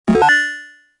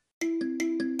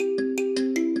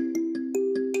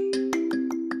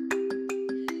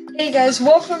Hey guys,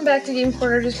 welcome back to Game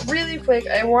Corner. Just really quick,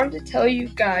 I wanted to tell you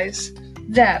guys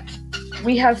that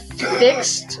we have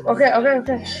fixed.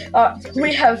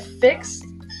 We have fixed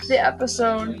the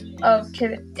episode of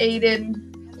Can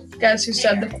Aiden guess who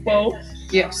said the quote.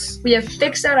 Yes. We have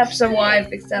fixed that episode. Why I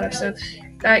fixed that episode?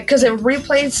 Because it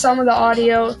replayed some of the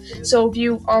audio. So if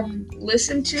you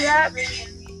listen to that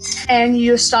and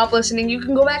you stop listening, you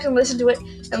can go back and listen to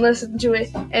it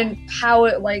and how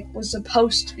it was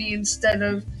supposed to be instead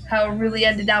of how it really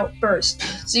ended out first.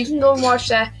 So you can go and watch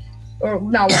that, or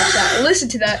not watch that, listen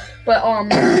to that. But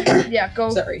yeah, go.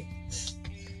 Sorry.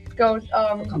 Go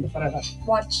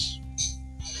watch.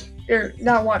 Or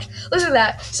not watch. Listen to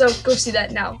that. So go see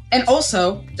that now. And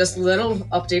also, just a little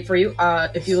update for you.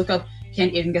 If you look up Can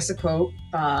Aiden Guess a Quote,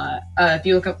 if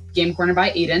you look up Game Corner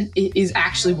by Aiden, it is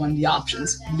actually one of the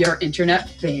options. You're internet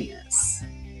famous.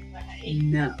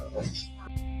 No.